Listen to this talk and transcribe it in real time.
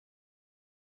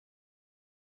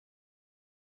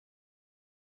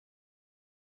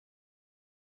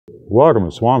Welcome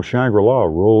to Swamp Shangri-La,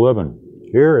 Rural Living,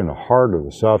 here in the heart of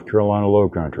the South Carolina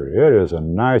Lowcountry. It is a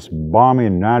nice, balmy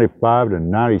 95 to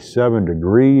 97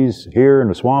 degrees here in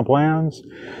the swamplands.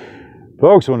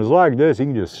 Folks, when it's like this, you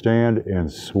can just stand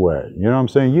and sweat. You know what I'm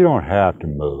saying? You don't have to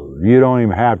move. You don't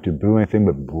even have to do anything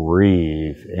but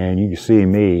breathe. And you can see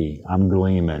me, I'm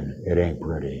gleaming. It ain't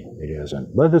pretty. It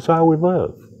isn't. But that's how we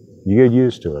live. You get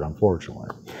used to it, unfortunately.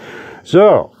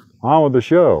 So, on with the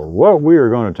show. What we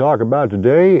are going to talk about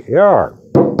today are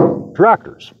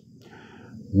tractors.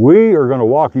 We are going to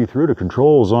walk you through the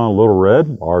controls on Little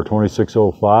Red, our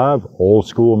 2605 old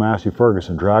school Massey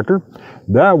Ferguson tractor.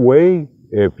 That way,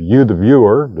 if you, the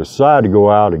viewer, decide to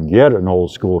go out and get an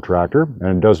old school tractor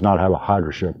and it does not have a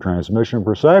hydroshift transmission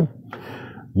per se,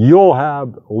 you'll have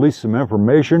at least some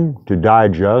information to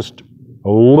digest a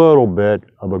little bit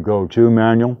of a go-to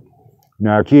manual.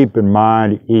 Now keep in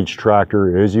mind, each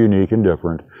tractor is unique and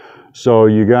different, so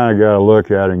you kind of got to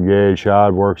look at and gauge how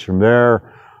it works from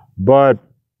there. But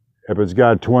if it's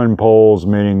got twin poles,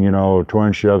 meaning, you know,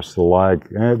 twin shifts, the like,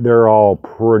 they're all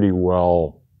pretty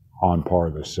well on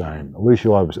par the same. At least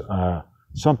you'll have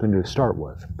something to start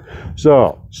with.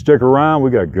 So stick around, we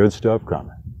got good stuff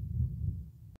coming.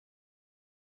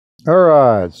 All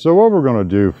right, so what we're going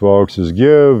to do, folks, is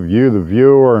give you, the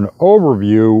viewer, an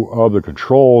overview of the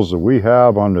controls that we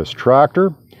have on this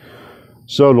tractor.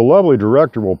 So the lovely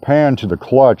director will pan to the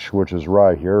clutch, which is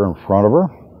right here in front of her.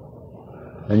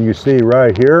 And you see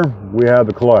right here, we have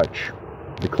the clutch.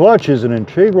 The clutch is an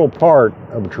integral part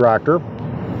of a tractor.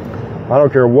 I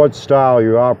don't care what style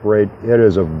you operate, it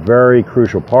is a very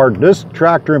crucial part. This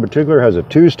tractor in particular has a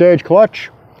two-stage clutch.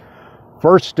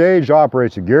 First stage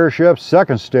operates a gear shift,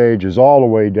 second stage is all the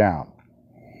way down.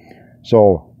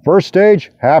 So first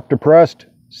stage, half depressed,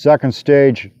 second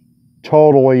stage,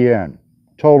 totally in.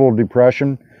 Total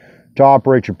depression to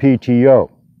operate your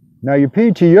PTO. Now your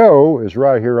PTO is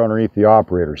right here underneath the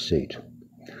operator's seat.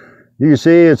 You can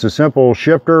see it's a simple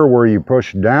shifter where you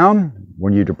push down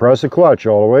when you depress the clutch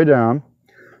all the way down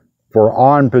for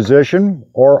on position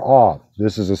or off.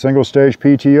 This is a single stage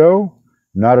PTO.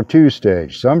 Not a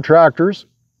two-stage. Some tractors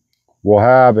will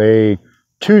have a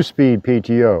two-speed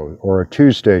PTO or a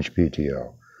two-stage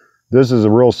PTO. This is a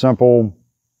real simple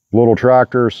little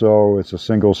tractor, so it's a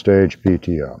single-stage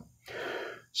PTO.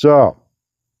 So,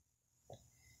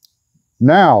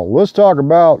 now let's talk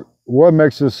about what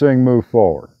makes this thing move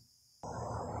forward.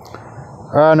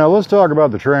 Now let's talk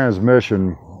about the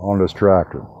transmission on this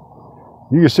tractor.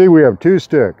 You can see we have two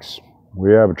sticks.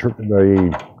 We have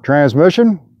the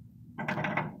transmission,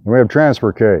 and we have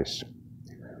transfer case.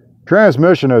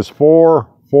 Transmission has 4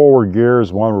 forward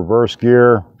gears, 1 reverse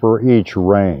gear for each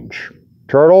range.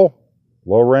 Turtle,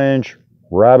 low range,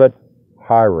 rabbit,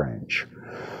 high range.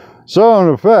 So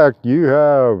in effect, you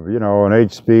have, you know, an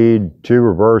 8-speed, 2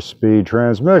 reverse speed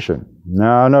transmission.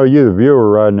 Now I know you, the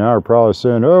viewer right now, are probably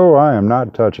saying, oh, I am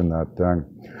not touching that thing.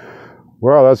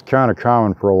 Well, that's kind of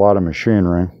common for a lot of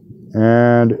machinery.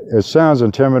 And it sounds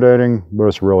intimidating, but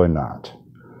it's really not.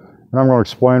 And I'm going to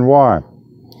explain why.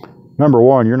 Number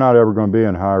one, you're not ever going to be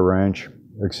in high range,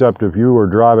 except if you are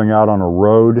driving out on a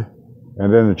road,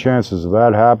 and then the chances of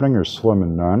that happening are slim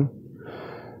and none.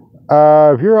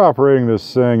 If you're operating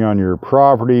this thing on your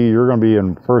property, you're going to be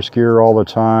in first gear all the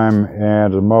time,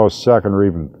 and at most second or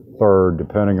even third,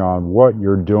 depending on what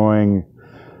you're doing,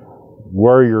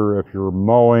 where you're, if you're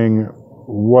mowing,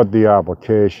 what the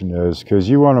application is, because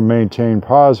you want to maintain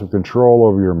positive control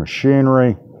over your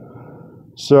machinery.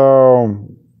 So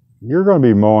you're going to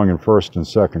be mowing in first and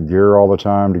second gear all the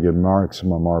time to get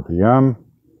maximum RPM,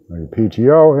 your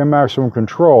PTO, and maximum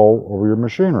control over your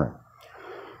machinery.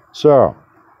 So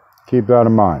keep that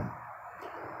in mind.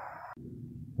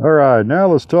 All right, now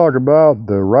let's talk about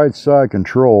the right side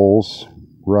controls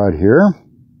right here.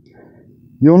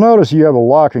 You'll notice you have a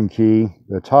locking key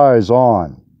that ties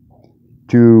on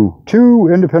to 2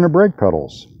 independent brake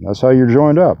pedals. That's how you're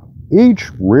joined up.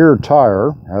 Each rear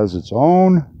tire has its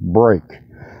own brake.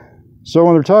 So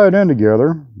when they're tied in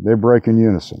together, they brake in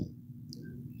unison.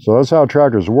 So that's how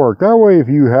tractors work. That way, if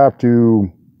you have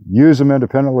to use them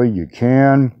independently, you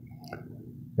can.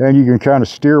 And you can kind of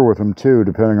steer with them too,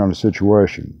 depending on the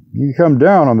situation. You come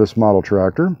down on this model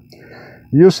tractor,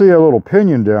 you'll see a little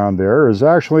pinion down there is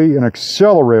actually an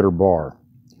accelerator bar.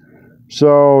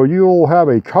 So you'll have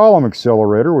a column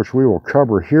accelerator, which we will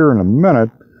cover here in a minute,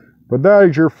 but that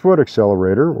is your foot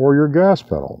accelerator or your gas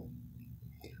pedal.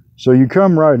 So you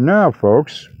come right now,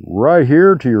 folks, right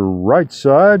here to your right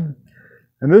side,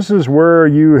 and this is where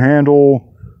you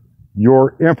handle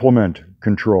your implement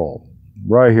control.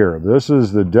 Right here. This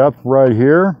is the depth right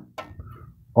here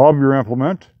of your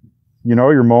implement. You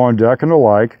know, your mowing deck and the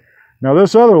like. Now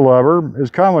this other lever is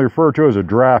commonly referred to as a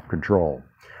draft control.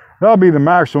 That'll be the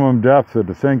maximum depth that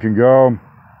the thing can go.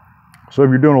 So if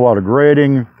you're doing a lot of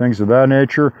grading, things of that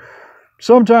nature,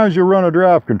 sometimes you'll run a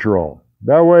draft control.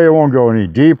 That way it won't go any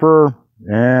deeper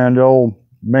and it'll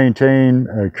maintain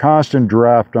a constant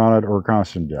draft on it or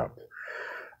constant depth.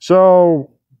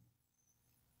 So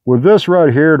with this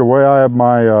right here, the way I have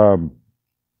my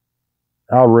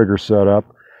outrigger set up,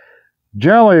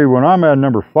 generally when I'm at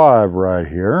number 5 right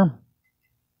here,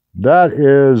 that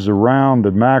is around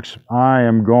the max I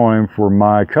am going for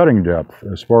my cutting depth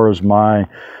as far as my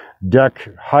deck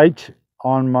height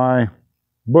on my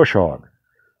bush hog.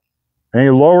 Any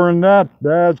lower than that,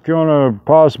 that's going to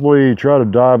possibly try to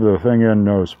dive the thing in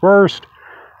nose first,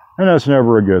 and that's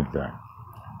never a good thing.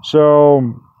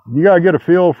 So you got to get a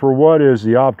feel for what is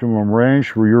the optimum range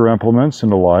for your implements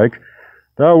and the like.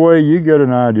 That way you get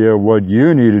an idea of what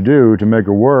you need to do to make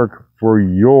it work for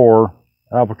your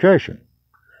application.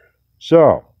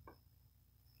 So,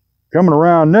 coming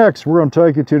around next, we're going to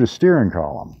take you to the steering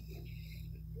column.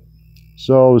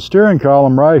 So the steering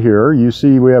column right here, you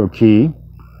see we have a key,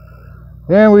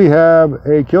 and we have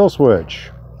a kill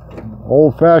switch.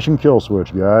 Old-fashioned kill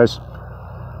switch, guys.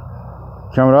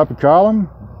 Coming up the column,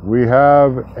 we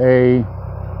have a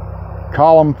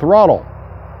column throttle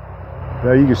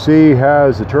that you can see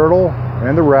has the turtle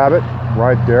and the rabbit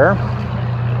right there,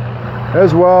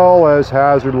 as well as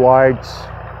hazard lights,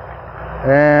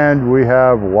 and we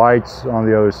have lights on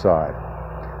the other side.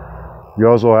 You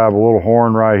also have a little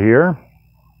horn right here.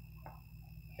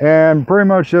 And pretty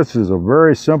much this is a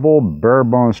very simple bare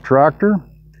bones tractor.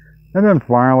 And then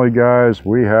finally, guys,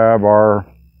 we have our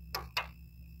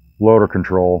loader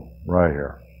control right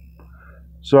here.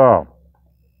 So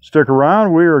stick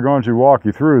around, we are going to walk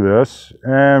you through this,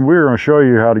 and we are going to show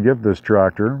you how to get this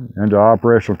tractor into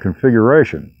operational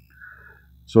configuration.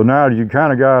 So now that you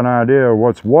kind of got an idea of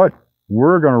what's what,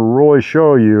 we're going to really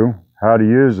show you how to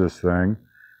use this thing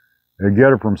and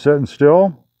get it from sitting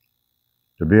still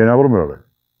to being able to move it.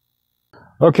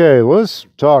 Okay, let's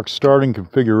talk starting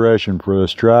configuration for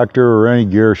this tractor, or any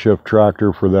gear shift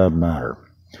tractor for that matter.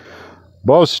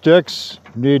 Both sticks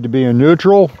need to be in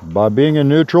neutral. By being in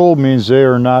neutral means they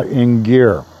are not in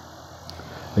gear.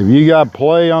 If you got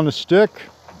play on the stick,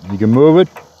 you can move it.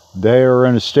 They are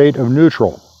in a state of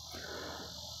neutral.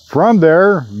 From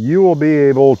there, you will be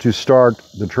able to start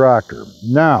the tractor.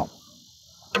 Now,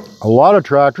 a lot of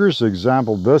tractors,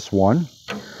 example this one,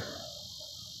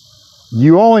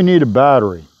 you only need a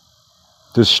battery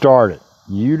to start it.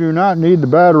 You do not need the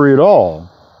battery at all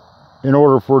in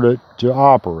order for it to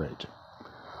operate.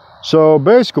 So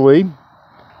basically,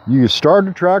 you can start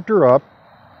the tractor up,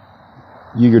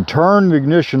 you can turn the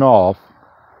ignition off,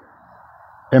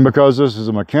 and because this is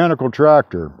a mechanical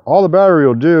tractor, all the battery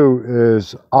will do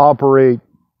is operate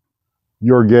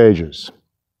your gauges.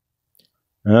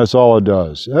 And that's all it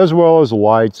does, as well as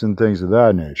lights and things of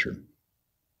that nature.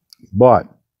 But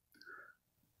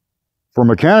from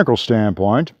a mechanical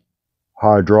standpoint,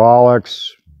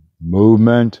 hydraulics,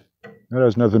 movement, that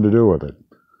has nothing to do with it.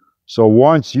 So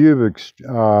once you've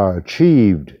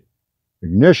achieved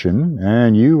ignition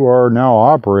and you are now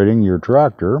operating your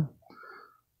tractor,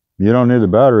 you don't need the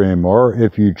battery anymore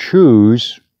if you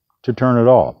choose to turn it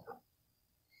off.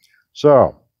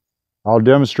 So I'll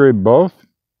demonstrate both,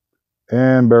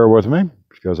 and bear with me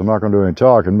because I'm not going to do any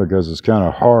talking because it's kind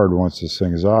of hard once this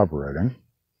thing is operating.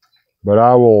 But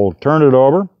I will turn it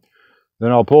over,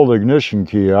 then I'll pull the ignition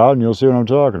key out and you'll see what I'm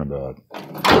talking about.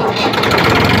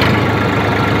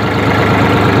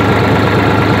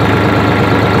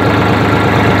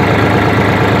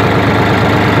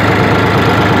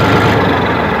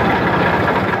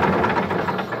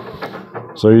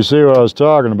 So you see what I was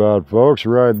talking about, folks.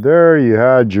 Right there you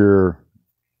had your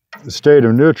state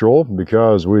of neutral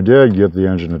because we did get the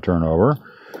engine to turn over.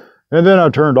 And then I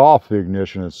turned off the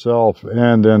ignition itself,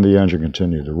 and then the engine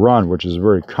continued to run, which is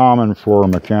very common for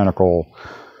mechanical,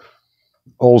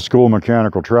 old school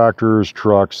mechanical tractors,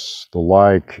 trucks, the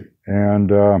like,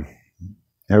 and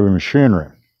heavy machinery.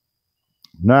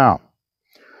 Now,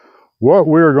 what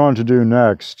we're going to do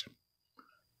next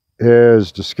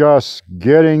is discuss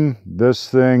getting this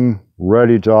thing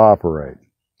ready to operate.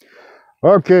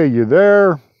 Okay, you're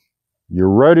there, you're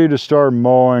ready to start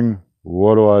mowing.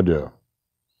 What do?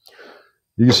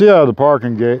 You can see how the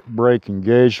parking brake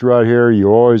engaged right here. You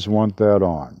always want that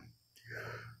on.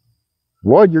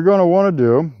 What you're going to want to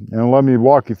do, and let me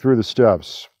walk you through the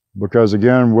steps, because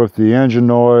again, with the engine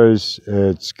noise,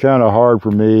 it's kind of hard for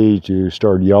me to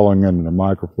start yelling into the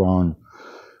microphone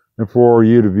and for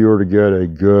you, the viewer, to get a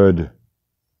good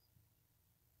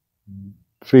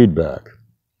feedback.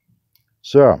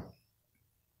 So,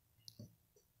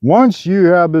 once you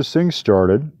have this thing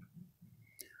started,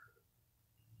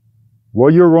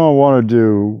 what you're going to want to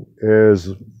do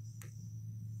is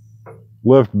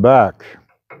lift back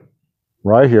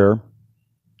right here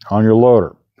on your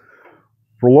loader.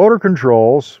 For loader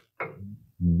controls,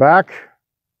 back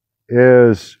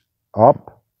is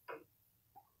up,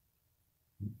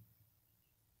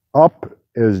 up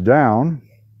is down,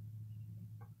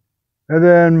 and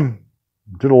then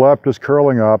to the left is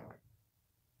curling up,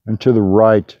 and to the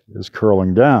right is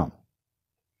curling down.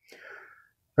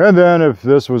 And then if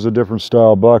this was a different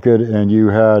style bucket and you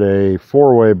had a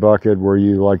four-way bucket where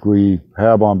you, like we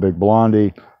have on Big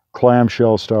Blondie,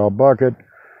 clamshell style bucket,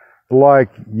 like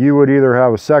you would either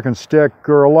have a second stick,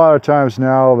 or a lot of times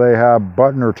now they have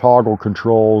button or toggle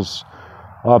controls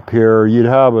up here. You'd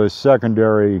have a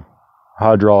secondary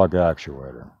hydraulic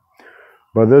actuator.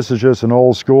 But this is just an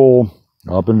old school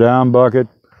up and down bucket.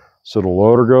 So the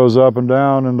loader goes up and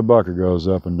down and the bucket goes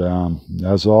up and down.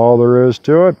 That's all there is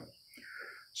to it.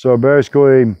 So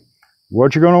basically,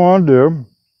 what you're going to want to do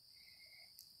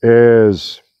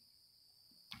is,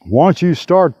 once you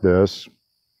start this,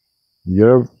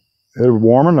 you get it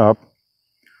warming up.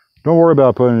 Don't worry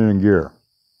about putting it in gear.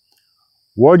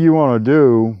 What you want to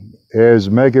do is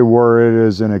make it where it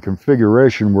is in a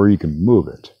configuration where you can move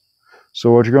it.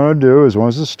 So what you're going to do is,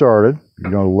 once it's started,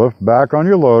 you're going to lift back on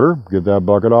your loader, get that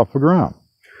bucket off the ground.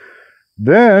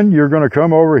 Then you're going to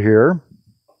come over here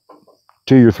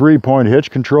to your 3-point hitch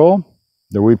control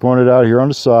that we pointed out here on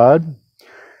the side,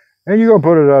 and you're going to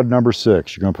put it at number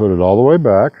 6. You're going to put it all the way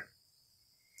back,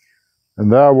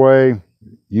 and that way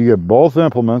you get both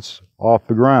implements off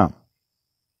the ground.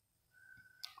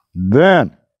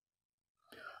 Then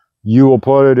you will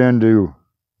put it into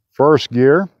first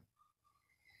gear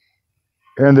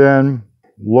and then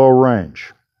low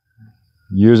range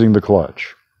using the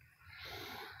clutch.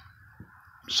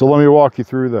 So let me walk you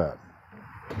through that.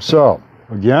 So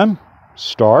again,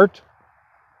 start.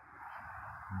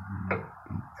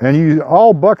 And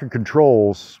all bucket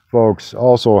controls, folks,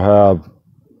 also have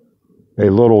a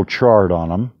little chart on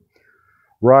them.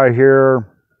 Right here,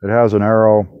 it has an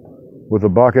arrow with a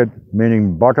bucket,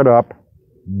 meaning bucket up,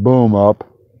 boom up.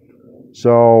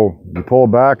 So you pull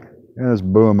back and it's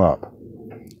boom up.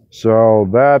 So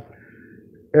that,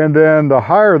 and then the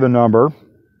higher the number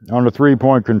on the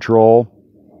 3-point control,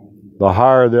 the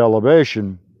higher the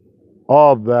elevation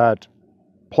of that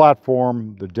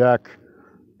platform, the deck,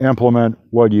 implement,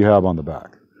 what you have on the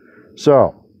back.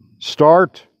 So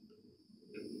start,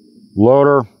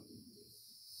 loader,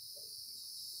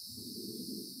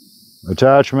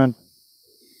 attachment,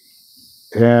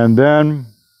 and then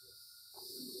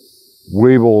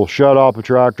we will shut off the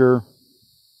tractor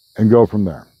and go from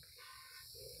there.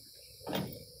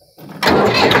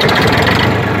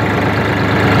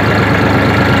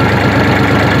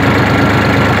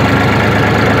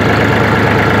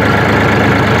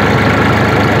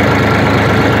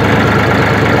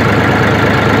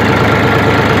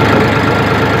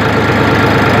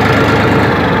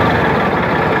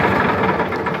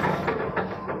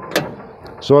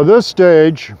 So at this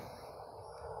stage,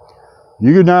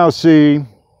 you can now see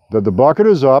that the bucket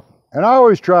is up, and I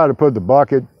always try to put the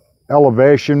bucket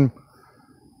elevation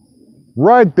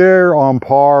right there on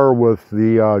par with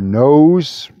the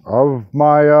nose of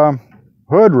my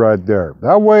hood right there.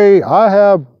 That way I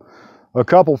have a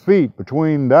couple feet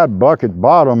between that bucket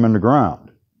bottom and the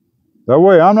ground. That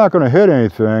way I'm not going to hit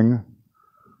anything.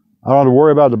 I don't have to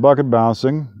worry about the bucket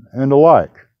bouncing and the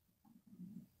like.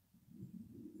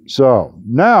 So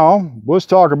now let's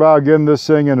talk about getting this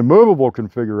thing in a movable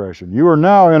configuration. You are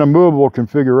now in a movable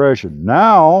configuration.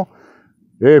 Now,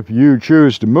 if you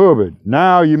choose to move it,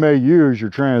 now you may use your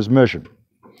transmission.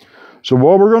 So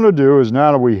what we're going to do is,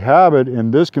 now that we have it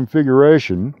in this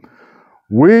configuration,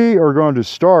 we are going to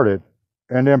start it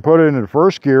and then put it into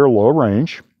first gear, low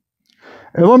range.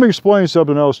 And let me explain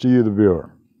something else to you, the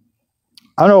viewer.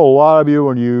 I know a lot of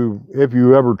you, if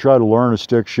you ever try to learn a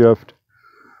stick shift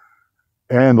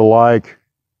and the like,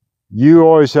 you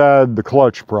always had the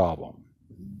clutch problem.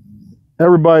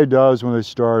 Everybody does when they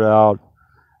start out.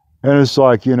 And it's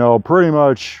like, you know, pretty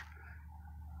much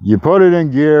you put it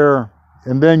in gear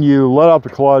and then you let out the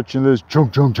clutch and there's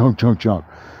chunk, chunk, chunk, chunk, chunk.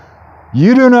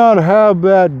 You do not have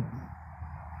that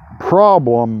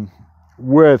problem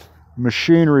with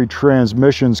machinery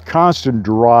transmissions, constant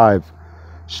drive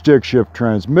stick shift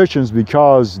transmissions,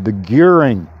 because the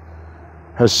gearing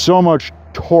has so much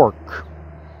torque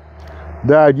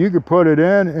that you could put it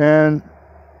in and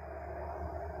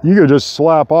you could just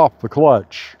slap off the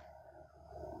clutch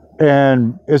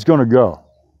and it's going to go.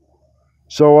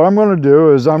 So what I'm going to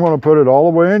do is I'm going to put it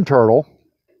all the way in turtle.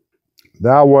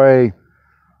 That way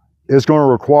it's going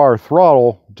to require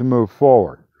throttle to move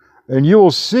forward. And you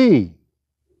will see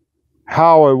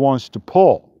how it wants to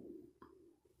pull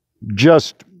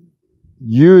just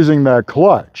using that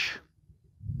clutch.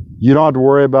 You don't have to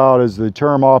worry about, as the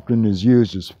term often is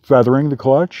used, is feathering the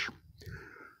clutch.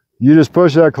 You just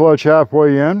push that clutch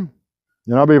halfway in,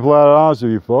 and I'll be flat honest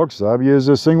with you folks, I've used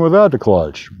this thing without the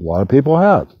clutch. A lot of people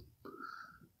have.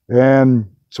 And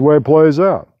it's the way it plays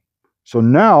out. So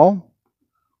now,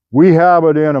 we have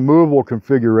it in a movable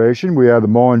configuration. We have the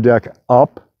mowing deck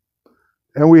up,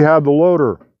 and we have the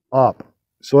loader up.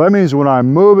 So that means when I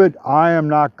move it, I am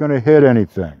not going to hit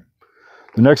anything.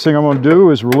 The next thing I'm going to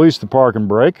do is release the parking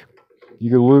brake. You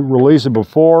can release it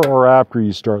before or after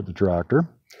you start the tractor.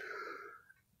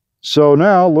 So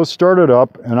now let's start it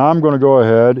up, and I'm going to go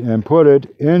ahead and put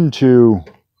it into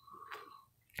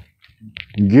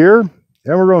gear, and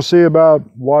we're going to see about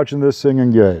watching this thing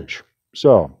engage.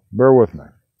 So bear with me.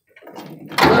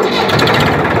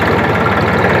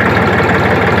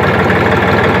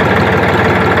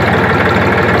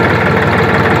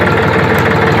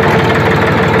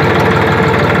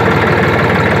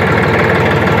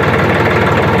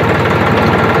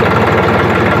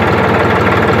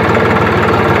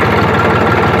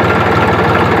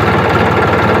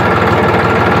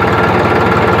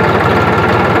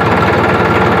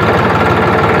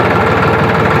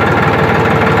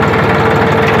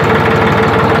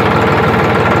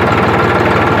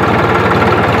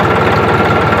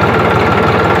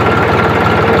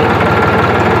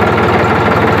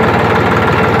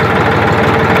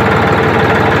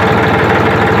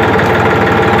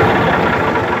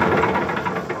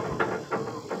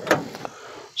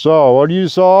 So what you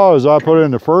saw is I put it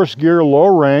into first gear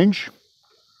low range,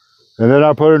 and then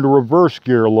I put it into reverse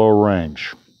gear low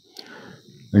range.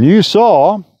 And you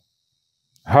saw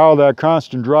how that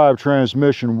constant drive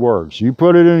transmission works. You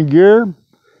put it in gear,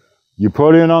 you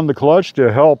put in on the clutch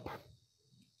to help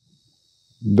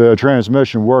the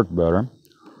transmission work better.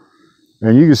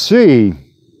 And you can see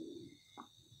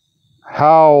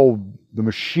how the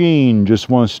machine just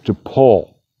wants to pull.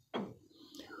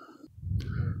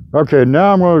 Okay,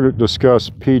 now I'm going to discuss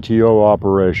PTO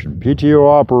operation. PTO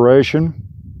operation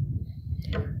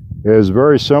is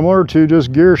very similar to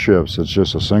just gear shifts. It's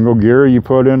just a single gear you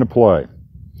put into play.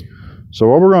 So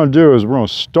what we're going to do is we're going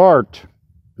to start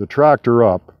the tractor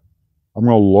up. I'm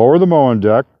going to lower the mowing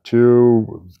deck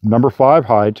to number 5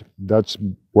 height. That's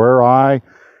where I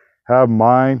have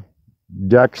my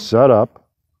deck set up.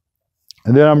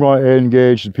 And then I'm going to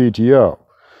engage the PTO.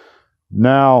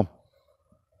 Now,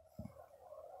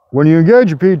 when you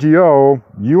engage a PTO,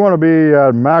 you want to be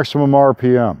at maximum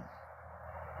RPM.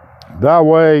 That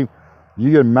way, you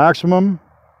get maximum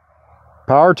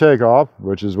power takeoff,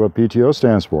 which is what PTO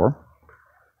stands for.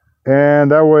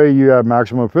 And that way, you have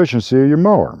maximum efficiency of your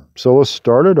mower. So let's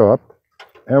start it up,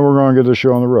 and we're going to get this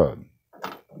show on the road.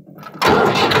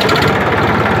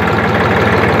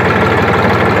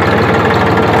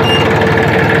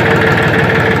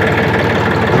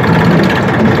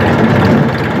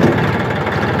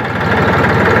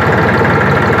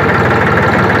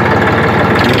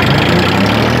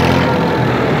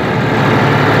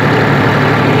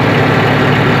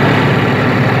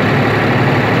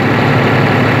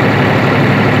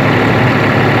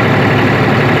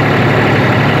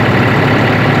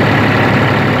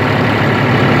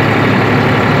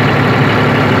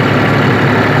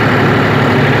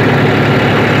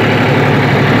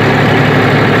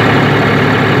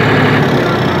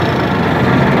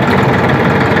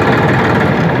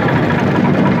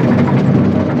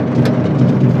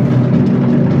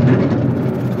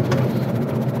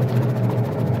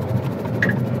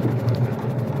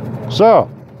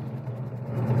 So,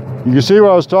 you can see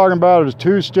what I was talking about is a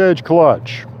 2-stage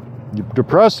clutch. You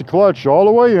depress the clutch all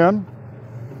the way in,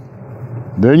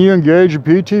 then you engage your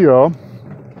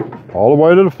PTO all the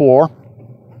way to the floor,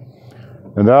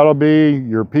 and that'll be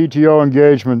your PTO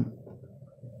engagement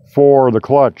for the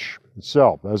clutch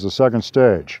itself as the second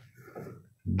stage.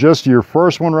 Just your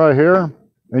first one right here,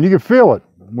 and you can feel it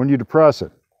when you depress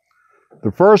it.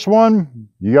 The first one,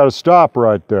 you got to stop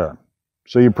right there.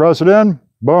 So you press it in,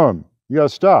 boom, you got to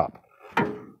stop.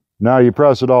 Now you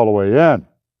press it all the way in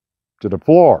to the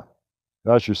floor.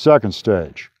 That's your second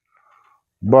stage.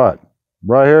 But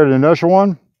right here, the initial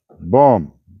one,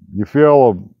 boom, you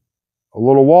feel a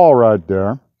little wall right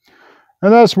there.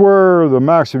 And that's where the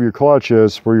max of your clutch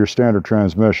is for your standard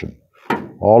transmission.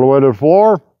 All the way to the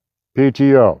floor,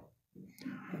 PTO.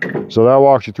 So that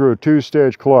walks you through a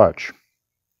 2-stage clutch.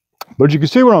 But you can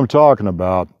see what I'm talking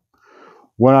about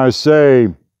when I say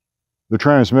the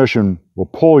transmission will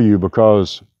pull you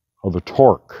because of the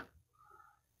torque.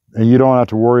 And you don't have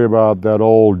to worry about that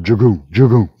old jigoo,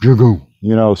 jigoo, jigoo,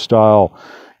 you know, style.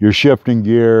 You're shifting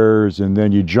gears and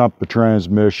then you jump the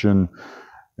transmission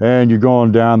and you're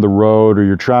going down the road, or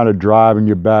you're trying to drive in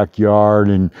your backyard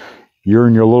and you're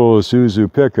in your little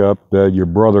Isuzu pickup that your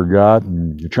brother got,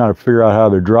 and you're trying to figure out how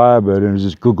to drive it, and it's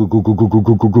just goo, goo, goo, goo, goo, goo,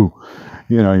 goo, goo, goo.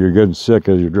 You know, you're getting sick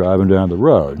as you're driving down the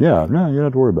road. Yeah, no, you don't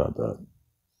have to worry about that.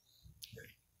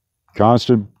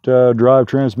 Constant drive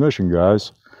transmission,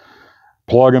 guys.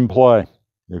 Plug and play,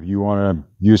 if you want to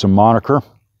use a moniker.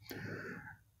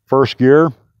 First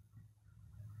gear,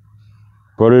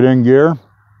 put it in gear,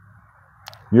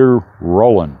 you're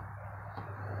rolling.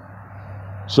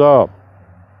 So,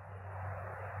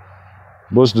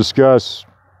 let's discuss,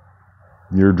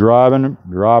 you're driving it,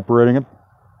 you're operating it,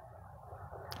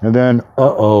 and then,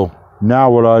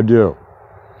 now what I do?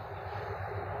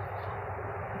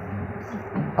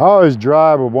 I always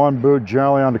drive with one boot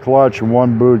gently on the clutch and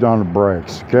one boot on the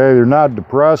brakes. Okay, they're not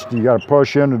depressed. You got to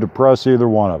push in to depress either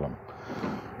one of them.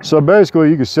 So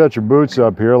basically, you can set your boots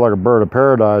up here like a bird of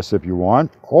paradise if you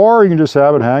want, or you can just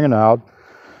have it hanging out.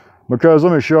 Because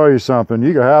let me show you something.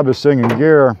 You can have this thing in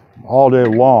gear all day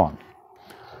long.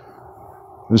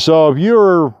 And so if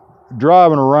you're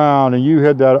driving around and you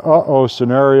hit that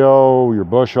scenario, you're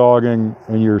bush hogging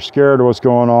and you're scared of what's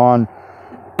going on,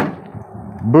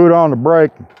 boot on the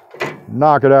brake,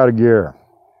 knock it out of gear.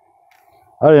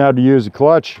 I didn't have to use the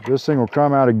clutch. This thing will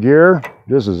come out of gear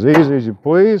just as easy as you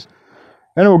please,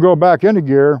 and it will go back into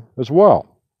gear as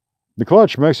well. The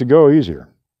clutch makes it go easier.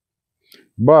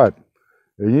 But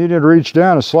if you need to reach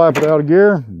down and slap it out of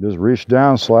gear, just reach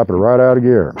down and slap it right out of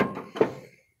gear.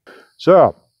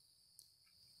 So,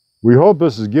 we hope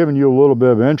this has given you a little bit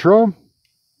of intro.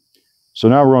 So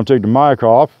now we're going to take the mic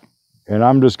off, and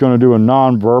I'm just going to do a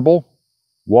non-verbal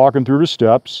walking through the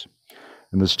steps.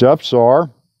 And the steps are,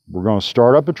 we're going to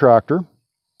start up the tractor.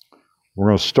 We're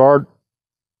going to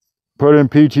put in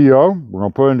PTO. We're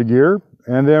going to put into gear.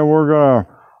 And then we're going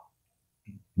to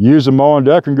use the mowing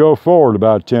deck and go forward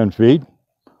about 10 feet.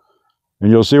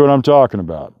 And you'll see what I'm talking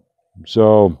about.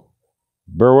 So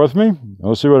bear with me.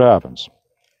 Let's see what happens.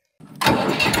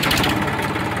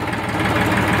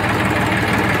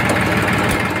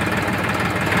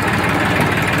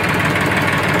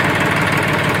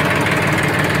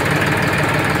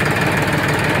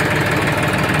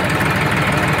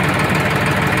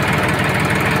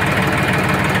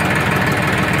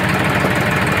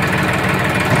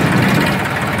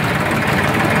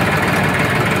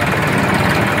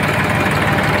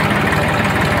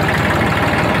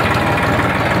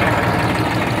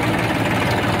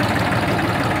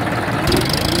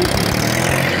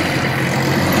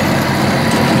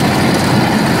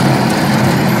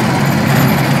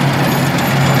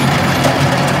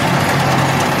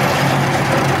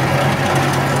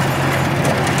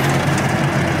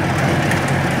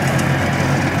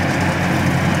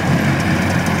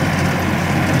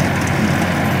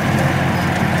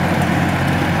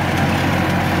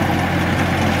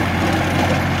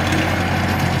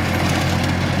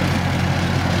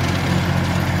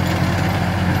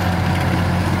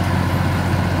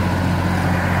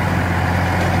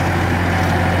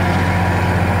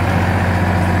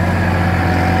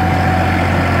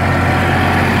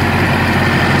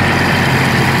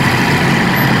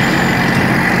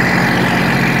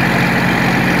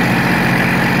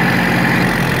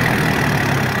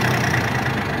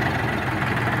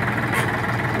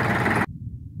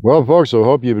 Well, folks, I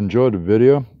hope you've enjoyed the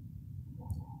video.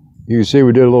 You can see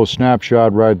we did a little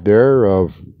snapshot right there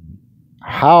of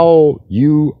how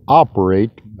you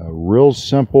operate a real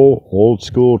simple old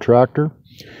school tractor.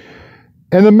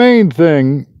 And the main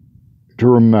thing to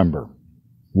remember,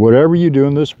 whatever you do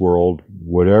in this world,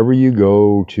 whatever you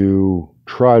go to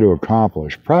try to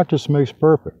accomplish, practice makes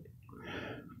perfect.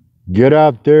 Get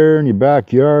out there in your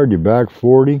backyard, your back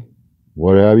 40,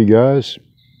 what have you guys.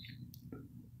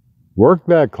 Work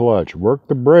that clutch, work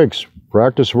the brakes,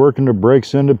 practice working the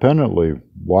brakes independently.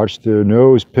 Watch the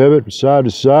nose pivot side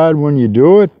to side when you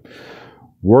do it.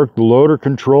 Work the loader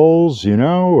controls, you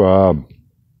know.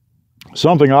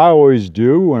 Something I always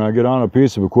do when I get on a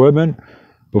piece of equipment,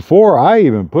 before I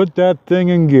even put that thing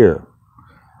in gear,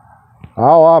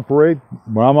 I'll operate,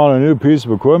 when I'm on a new piece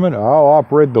of equipment, I'll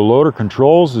operate the loader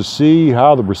controls to see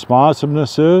how the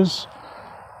responsiveness is,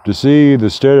 to see the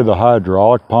state of the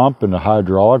hydraulic pump and the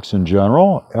hydraulics in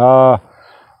general.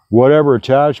 Whatever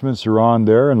attachments are on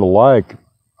there and the like,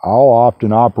 I'll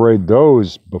often operate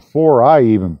those before I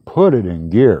even put it in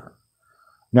gear.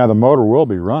 Now the motor will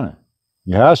be running.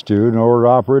 It has to in order to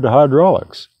operate the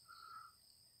hydraulics.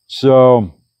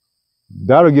 So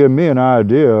that'll give me an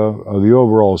idea of the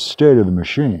overall state of the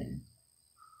machine.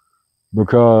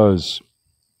 because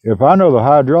if I know the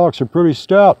hydraulics are pretty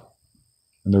stout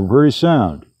and they're pretty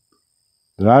sound,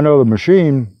 then I know the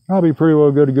machine, I'll be pretty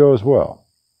well good to go as well.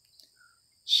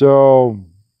 So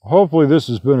hopefully this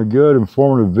has been a good,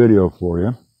 informative video for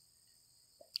you.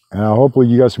 And hopefully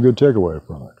you got some good takeaway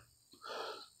from it.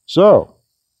 So,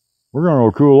 we're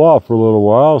going to cool off for a little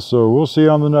while, so we'll see you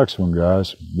on the next one,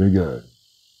 guys. Be good.